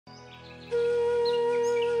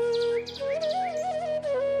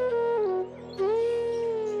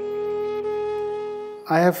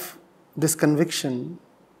I have this conviction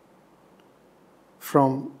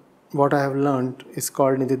from what I have learned is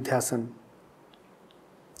called nididhyasan.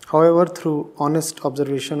 However, through honest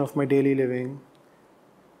observation of my daily living,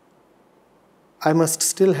 I must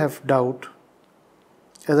still have doubt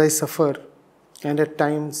as I suffer and at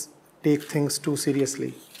times take things too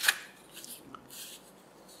seriously.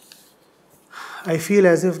 I feel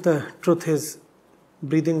as if the truth is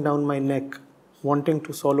breathing down my neck, wanting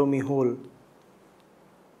to swallow me whole,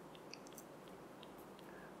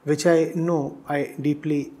 which I know I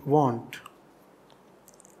deeply want.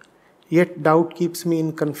 Yet doubt keeps me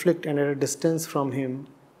in conflict and at a distance from Him,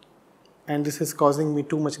 and this is causing me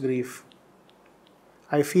too much grief.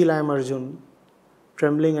 I feel I am Arjun,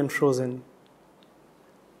 trembling and frozen.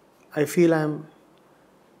 I feel I am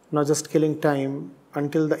not just killing time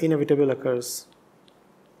until the inevitable occurs.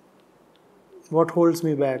 What holds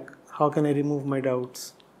me back? How can I remove my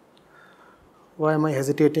doubts? Why am I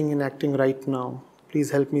hesitating in acting right now?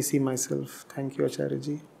 Please help me see myself. Thank you, Acharya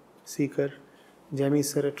ji. Seeker, Jamie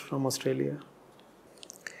Surratt from Australia.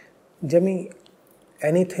 Jamie,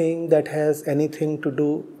 anything that has anything to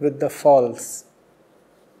do with the false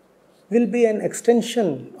will be an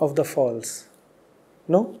extension of the false.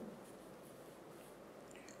 No?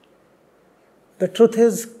 The truth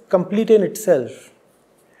is complete in itself.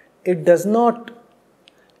 It does not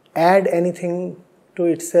add anything to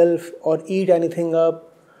itself or eat anything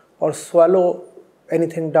up or swallow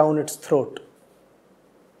anything down its throat.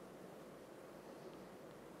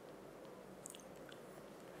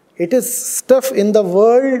 It is stuff in the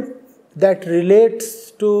world that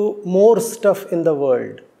relates to more stuff in the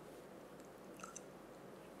world.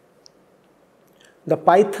 The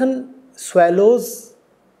python swallows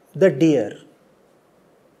the deer.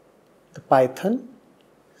 The python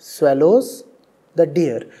swallows the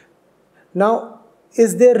deer. Now,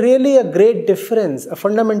 is there really a great difference, a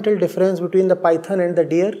fundamental difference between the python and the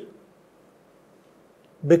deer?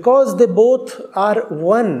 Because they both are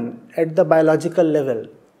one at the biological level.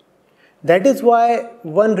 That is why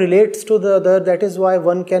one relates to the other. That is why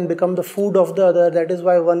one can become the food of the other. That is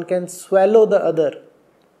why one can swallow the other.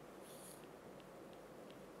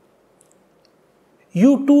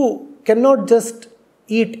 You too cannot just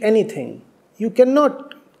eat anything. You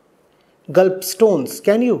cannot gulp stones,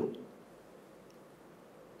 can you?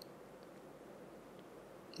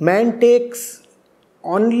 Man takes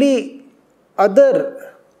only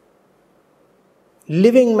other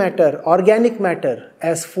living matter, organic matter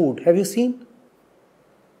as food. Have you seen?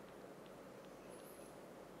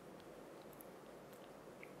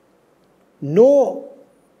 No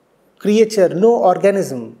creature, no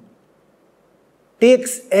organism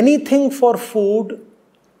takes anything for food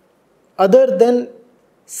other than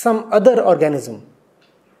some other organism.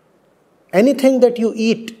 Anything that you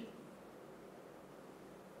eat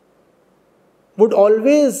would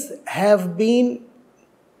always have been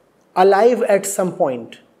alive at some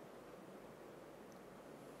point.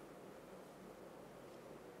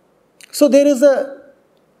 So there is a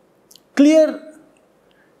clear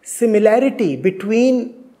similarity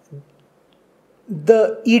between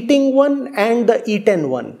the eating one and the eaten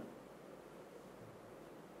one.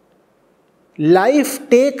 Life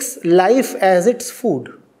takes life as its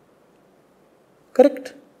food.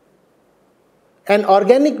 Correct? An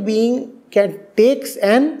organic being takes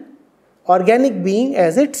an organic being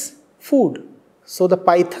as its food. So the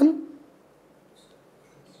python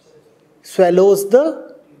swallows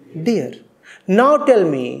the deer. Now tell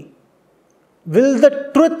me, will the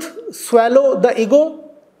truth swallow the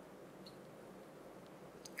ego?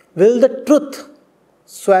 Will the truth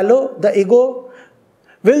swallow the ego?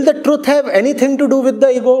 Will the truth have anything to do with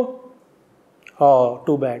the ego? Oh,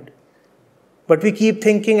 too bad. But we keep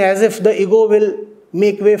thinking as if the ego will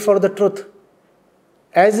make way for the truth.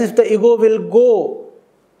 As if the ego will go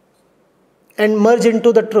and merge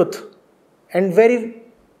into the truth. And very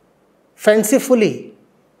fancifully,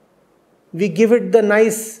 we give it the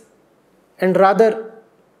nice and rather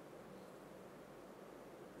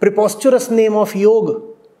preposterous name of yoga.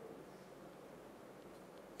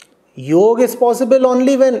 Yoga is possible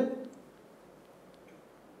only when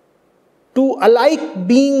two alike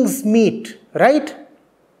beings meet, right?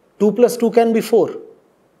 2 plus 2 can be 4.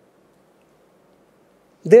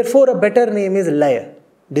 Therefore, a better name is laya,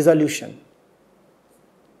 dissolution.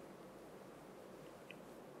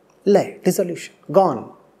 Laya, dissolution,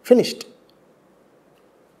 gone, finished.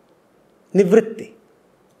 Nivritti.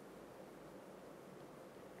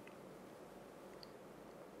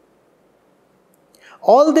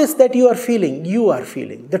 All this that you are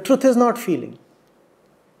feeling. The truth is not feeling.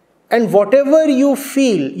 And whatever you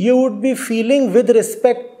feel, you would be feeling with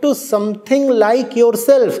respect to something like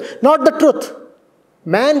yourself, not the truth.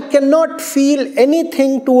 Man cannot feel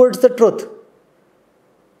anything towards the truth.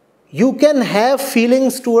 You can have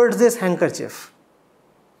feelings towards this handkerchief.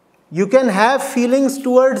 You can have feelings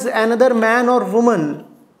towards another man or woman,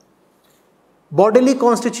 bodily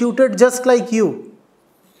constituted just like you.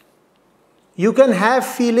 You can have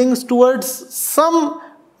feelings towards some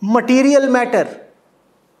material matter.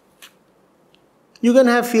 You can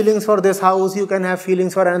have feelings for this house, you can have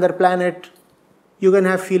feelings for another planet, you can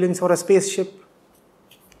have feelings for a spaceship,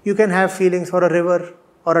 you can have feelings for a river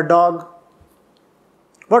or a dog.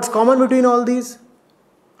 What's common between all these?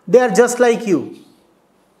 They are just like you.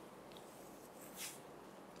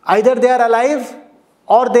 Either they are alive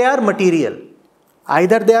or they are material.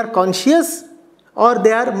 Either they are conscious or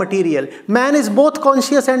they are material. Man is both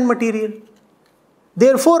conscious and material.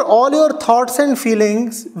 Therefore, all your thoughts and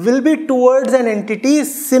feelings will be towards an entity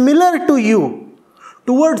similar to you.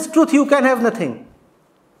 Towards truth, you can have nothing.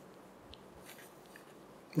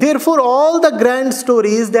 Therefore, all the grand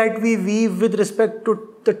stories that we weave with respect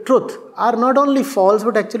to the truth are not only false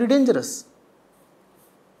but actually dangerous.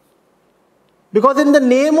 Because in the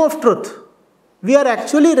name of truth, we are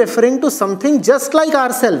actually referring to something just like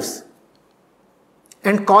ourselves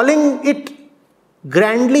and calling it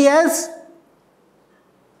grandly as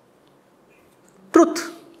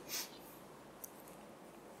truth.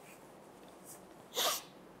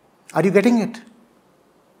 Are you getting it?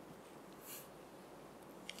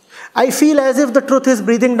 I feel as if the truth is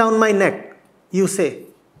breathing down my neck, you say.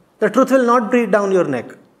 The truth will not breathe down your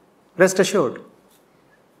neck. Rest assured.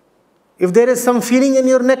 If there is some feeling in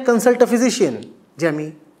your neck, consult a physician,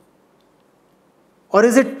 Jamie. Or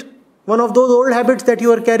is it one of those old habits that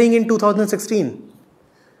you are carrying in 2016?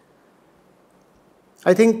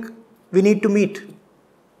 I think we need to meet.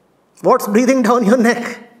 What's breathing down your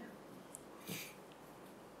neck?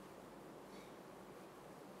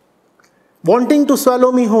 Wanting to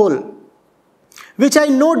swallow me whole, which I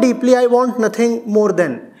know deeply I want nothing more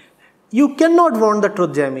than. You cannot want the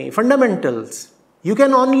truth, Jamie. Fundamentals. You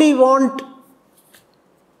can only want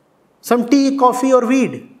some tea, coffee or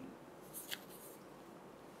weed.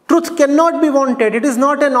 Truth cannot be wanted. It is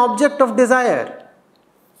not an object of desire.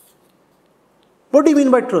 What do you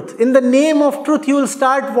mean by truth? In the name of truth, you will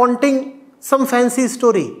start wanting some fancy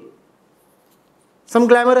story, some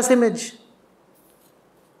glamorous image.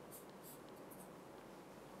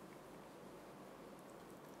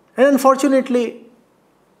 And unfortunately,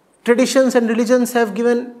 traditions and religions have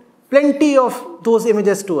given plenty of those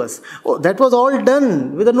images to us. Oh, that was all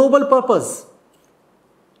done with a noble purpose.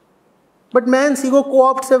 But man's ego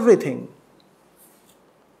co-opts everything.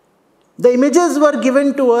 The images were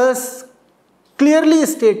given to us clearly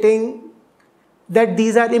stating that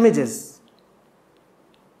these are images.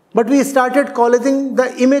 But we started calling the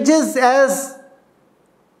images as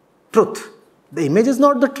truth. The image is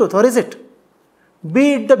not the truth, or is it?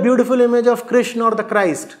 Be it the beautiful image of Krishna or the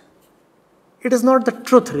Christ. It is not the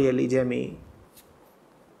truth really, Jamie.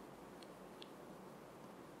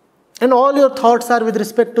 And all your thoughts are with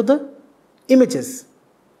respect to the images.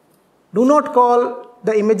 Do not call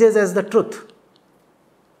the images as the truth.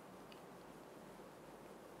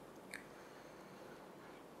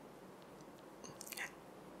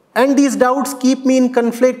 And these doubts keep me in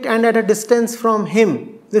conflict and at a distance from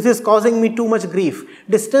Him. This is causing me too much grief.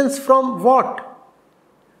 Distance from what?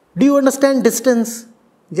 Do you understand distance,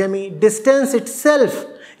 Jamie? Distance itself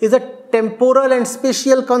is a temporal and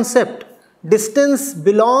spatial concept. Distance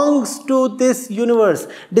belongs to this universe.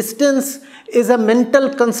 Distance is a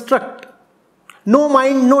mental construct. No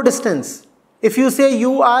mind, no distance. If you say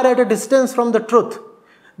you are at a distance from the truth,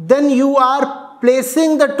 then you are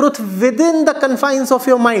placing the truth within the confines of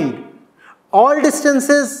your mind. All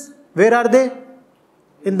distances, where are they?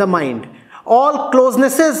 In the mind. All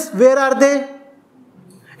closenesses, where are they?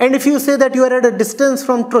 And if you say that you are at a distance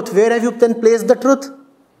from truth, where have you then placed the truth?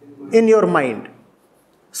 In your mind.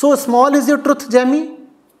 So small is your truth, Jamie,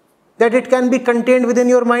 that it can be contained within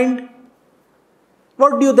your mind.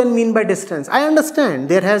 What do you then mean by distance? I understand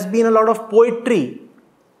there has been a lot of poetry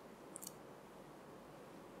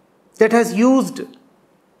that has used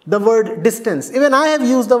the word distance. Even I have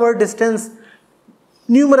used the word distance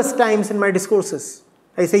numerous times in my discourses.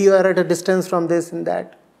 I say you are at a distance from this and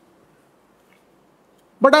that.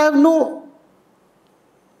 But I have no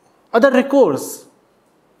other recourse.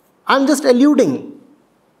 I am just alluding.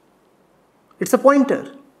 It's a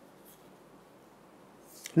pointer.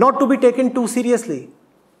 Not to be taken too seriously.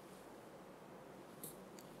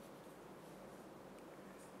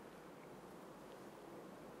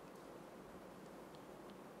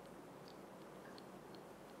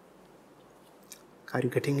 Are you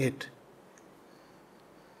getting it?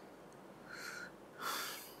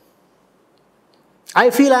 I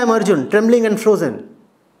feel I am Arjun, trembling and frozen.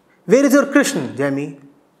 Where is your Krishna, Jamie?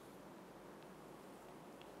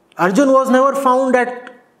 Arjun was never found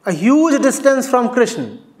at a huge distance from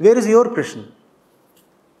Krishna. Where is your Krishna?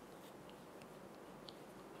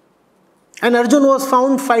 And Arjun was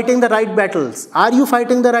found fighting the right battles. Are you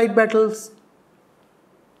fighting the right battles?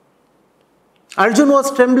 Arjun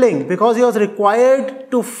was trembling because he was required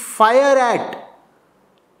to fire at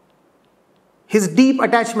his deep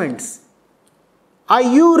attachments. Are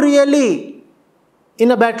you really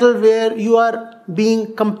in a battle where you are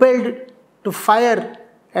being compelled to fire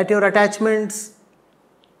at your attachments?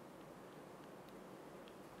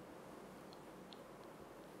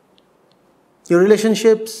 Your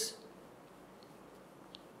relationships?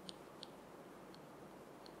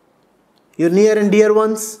 Your near and dear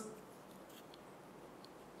ones?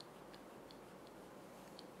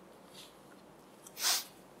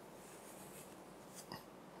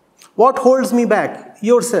 What holds me back?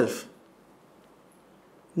 Yourself.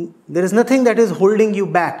 There is nothing that is holding you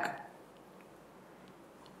back.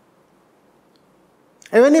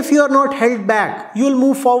 Even if you are not held back, you will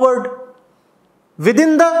move forward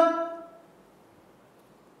within the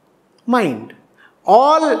mind.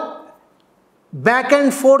 All back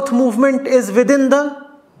and forth movement is within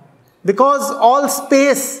because all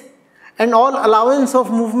space and all allowance of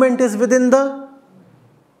movement is within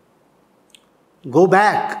go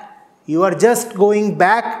back. You are just going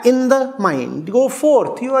back in the mind. Go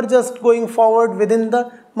forth. You are just going forward within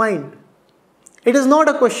the mind. It is not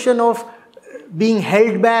a question of being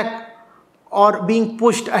held back or being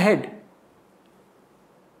pushed ahead.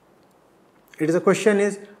 It is a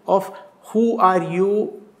question of who are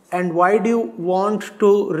you and why do you want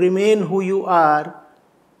to remain who you are,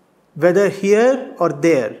 whether here or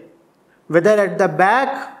there, whether at the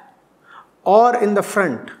back or in the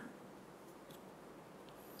front.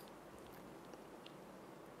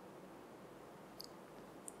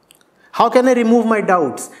 How can I remove my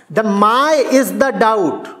doubts? The my is the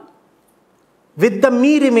doubt. With the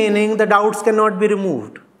me remaining, the doubts cannot be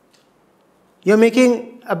removed. You are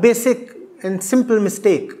making a basic and simple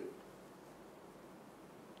mistake.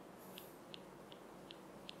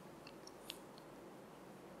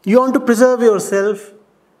 You want to preserve yourself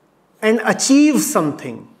and achieve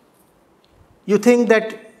something. You think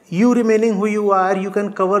that you remaining who you are, you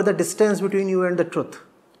can cover the distance between you and the truth.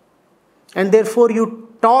 And therefore you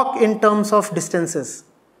talk in terms of distances.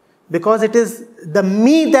 Because it is the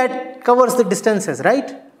me that covers the distances,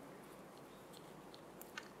 right?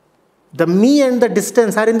 The me and the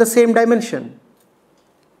distance are in the same dimension.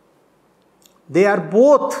 They are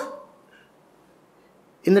both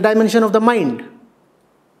in the dimension of the mind.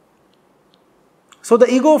 So the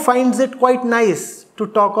ego finds it quite nice to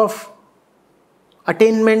talk of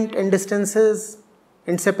attainment and distances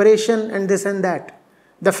and separation and this and that.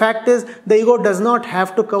 The fact is, the ego does not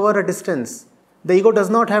have to cover a distance. The ego does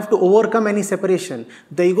not have to overcome any separation.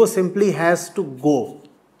 The ego simply has to go.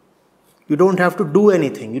 You don't have to do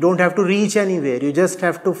anything. You don't have to reach anywhere. You just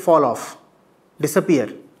have to fall off,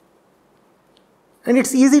 disappear. And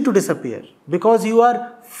it's easy to disappear because you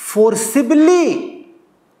are forcibly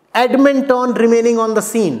adamant on remaining on the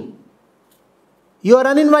scene. You are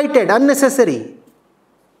uninvited, unnecessary.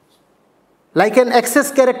 Like an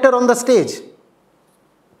excess character on the stage.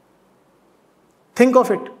 Think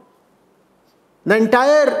of it. The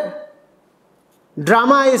entire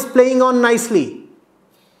drama is playing on nicely.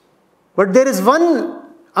 But there is one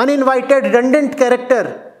uninvited, redundant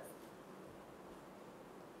character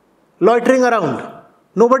loitering around.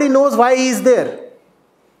 Nobody knows why he is there.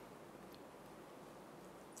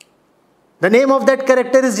 The name of that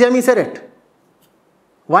character is Jamie Serret.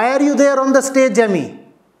 Why are you there on the stage, Jamie?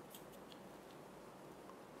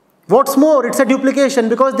 What's more, it's a duplication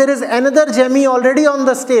because there is another Jamie already on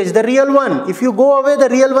the stage, the real one. If you go away, the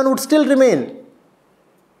real one would still remain.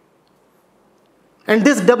 And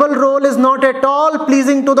this double role is not at all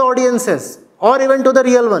pleasing to the audiences or even to the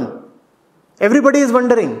real one. Everybody is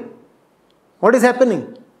wondering, what is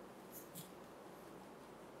happening?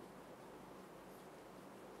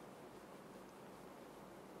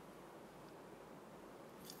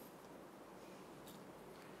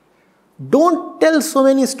 Don't tell so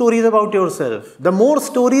many stories about yourself. The more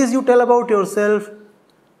stories you tell about yourself,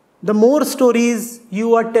 the more stories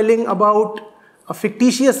you are telling about a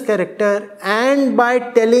fictitious character, and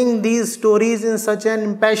by telling these stories in such an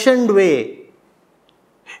impassioned way,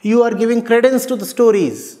 you are giving credence to the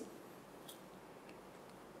stories.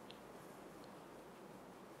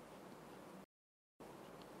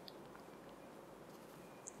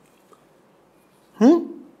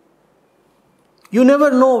 You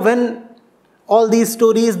never know when all these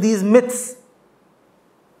stories, these myths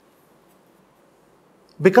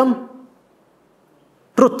become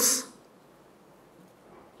truths.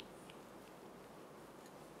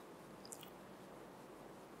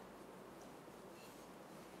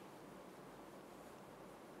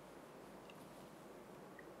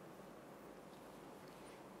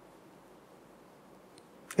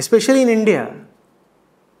 Especially in India,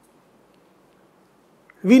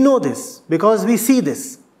 we know this because we see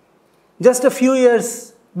this. Just a few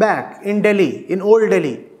years back in Delhi, in old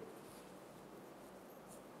Delhi,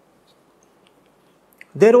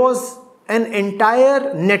 there was an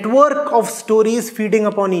entire network of stories feeding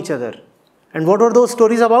upon each other. And what were those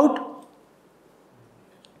stories about?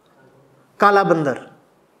 Kala Bandar.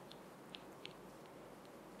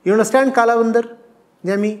 You understand Kala Bandar,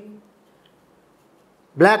 Jami?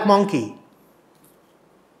 Black monkey.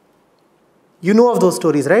 You know of those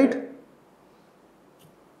stories, right?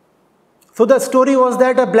 So the story was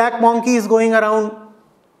that a black monkey is going around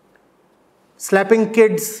slapping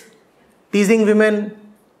kids, teasing women,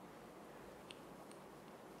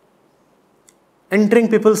 entering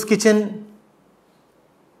people's kitchen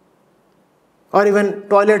or even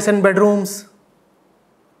toilets and bedrooms,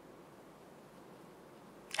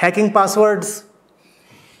 hacking passwords.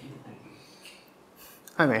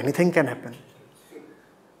 I mean, anything can happen.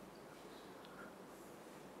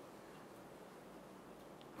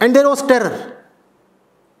 And there was terror.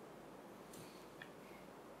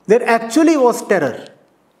 There actually was terror.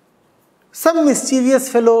 Some mischievous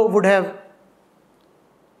fellow would have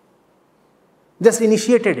just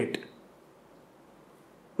initiated it.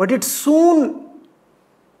 But it soon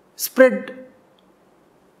spread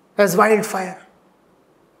as wildfire.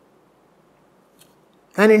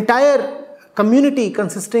 An entire community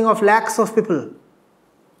consisting of lakhs of people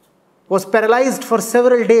was paralyzed for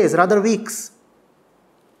several days, rather weeks.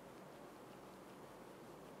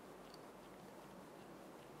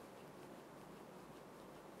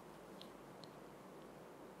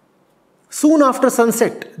 Soon after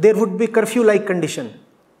sunset, there would be curfew-like condition.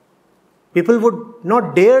 People would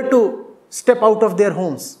not dare to step out of their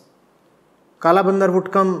homes. Kala Bandar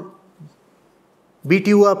would come, beat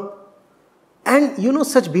you up. And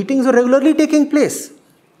such beatings are regularly taking place.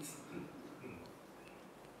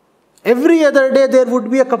 Every other day there would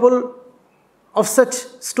be a couple of such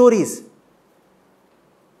stories.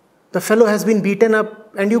 The fellow has been beaten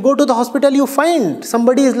up, and you go to the hospital, you find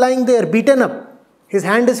somebody is lying there, beaten up. His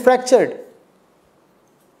hand is fractured.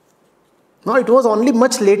 Now it was only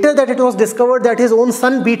much later that it was discovered that his own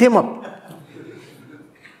son beat him up.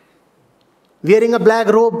 Wearing a black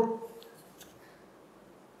robe.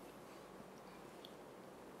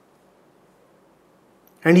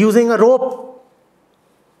 And using a rope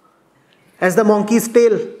as the monkey's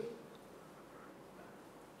tail.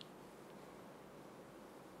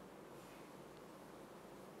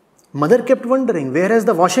 Mother kept wondering, where has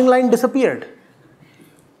the washing line disappeared?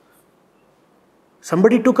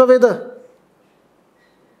 Somebody took away the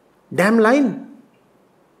damn line.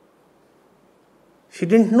 She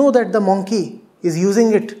didn't know that the monkey is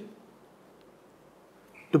using it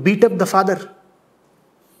to beat up the father.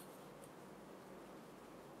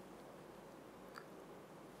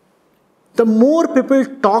 The more people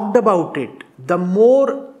talked about it, the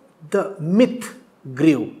more the myth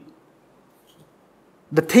grew.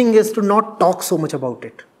 The thing is to not talk so much about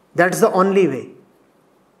it. That's the only way.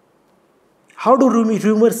 How do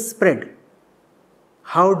rumors spread?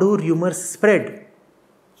 How do rumors spread?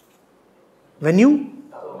 When you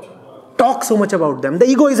talk so much about them. The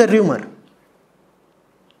ego is a rumor.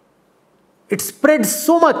 It spreads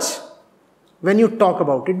so much when you talk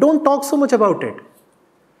about it. Don't talk so much about it.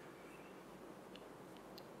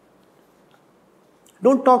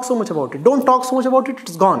 Don't talk so much about it. Don't talk so much about it,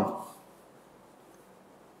 it's gone.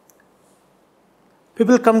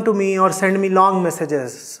 People come to me or send me long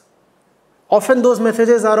messages. Often those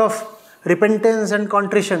messages are of repentance and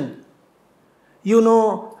contrition.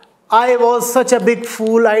 I was such a big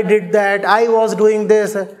fool, I did that, I was doing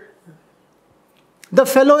this. The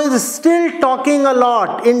fellow is still talking a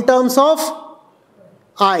lot in terms of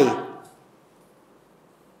I.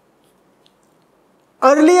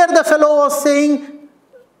 Earlier the fellow was saying,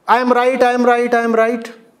 I am right, I am right, I am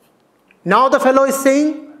right. Now the fellow is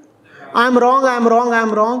saying, I am wrong, I am wrong, I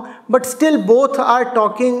am wrong. But still both are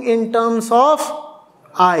talking in terms of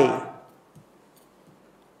I.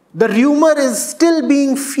 The rumor is still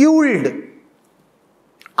being fueled.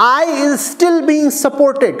 I is still being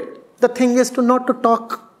supported. The thing is to not to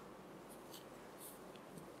talk.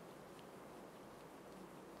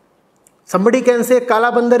 Somebody can say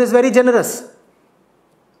Kala Bandar is very generous.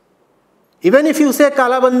 Even if you say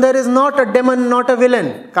Kala Bandar is not a demon, not a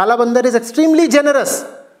villain, Kala Bandar is extremely generous,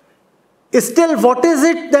 still what is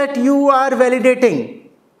it that you are validating?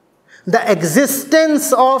 The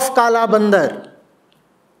existence of Kala Bandar.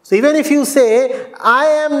 So even if you say, I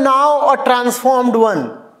am now a transformed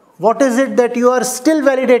one, what is it that you are still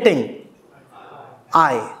validating?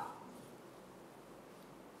 I.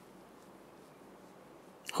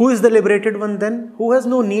 Who is the liberated one then? Who has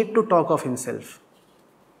no need to talk of himself.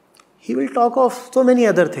 He will talk of so many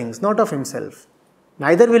other things, not of himself.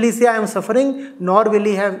 Neither will he say, I am suffering, nor will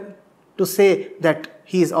he have to say that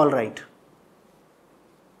he is all right.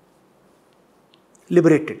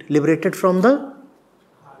 Liberated. Liberated from the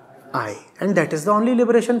I. And that is the only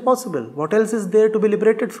liberation possible. What else is there to be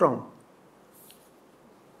liberated from?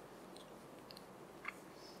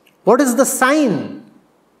 What is the sign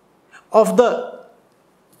of the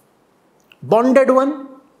bonded one?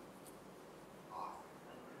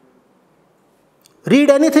 Read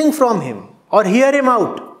anything from him or hear him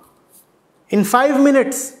out. In 5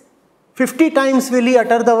 minutes, 50 times will he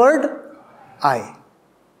utter the word I.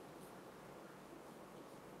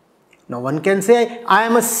 Now one can say, I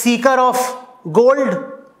am a seeker of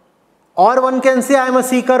gold, or one can say, I am a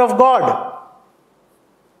seeker of God.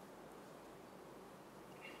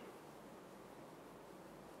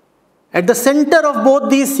 At the center of both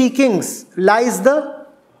these seekings lies the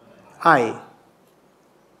I.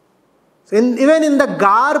 Even in the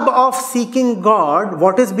garb of seeking God,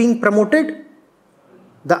 what is being promoted?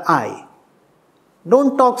 The I.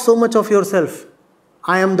 Don't talk so much of yourself.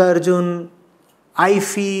 I am the Arjun. I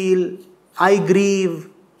feel, I grieve.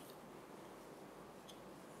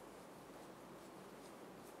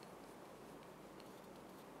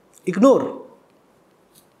 Ignore.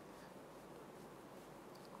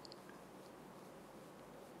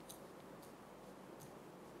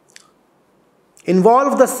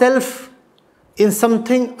 Involve the self in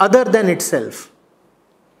something other than itself.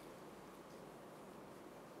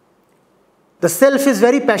 The self is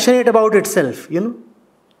very passionate about itself,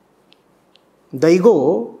 The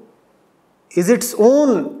ego is its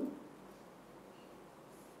own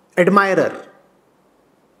admirer.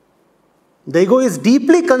 The ego is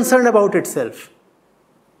deeply concerned about itself.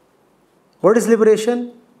 What is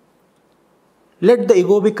liberation? Let the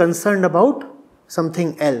ego be concerned about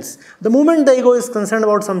something else. The moment the ego is concerned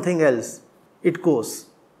about something else, it goes.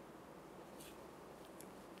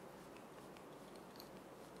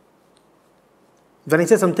 When I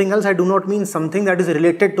say something else, I do not mean something that is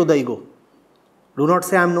related to the ego. Do not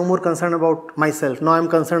say I am no more concerned about myself. Now I am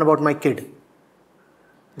concerned about my kid.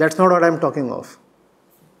 That's not what I am talking of.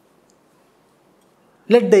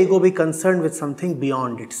 Let the ego be concerned with something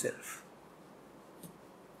beyond itself.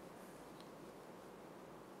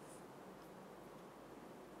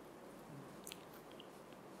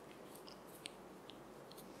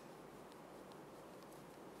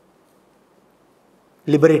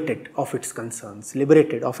 Liberated of its concerns,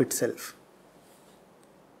 liberated of itself.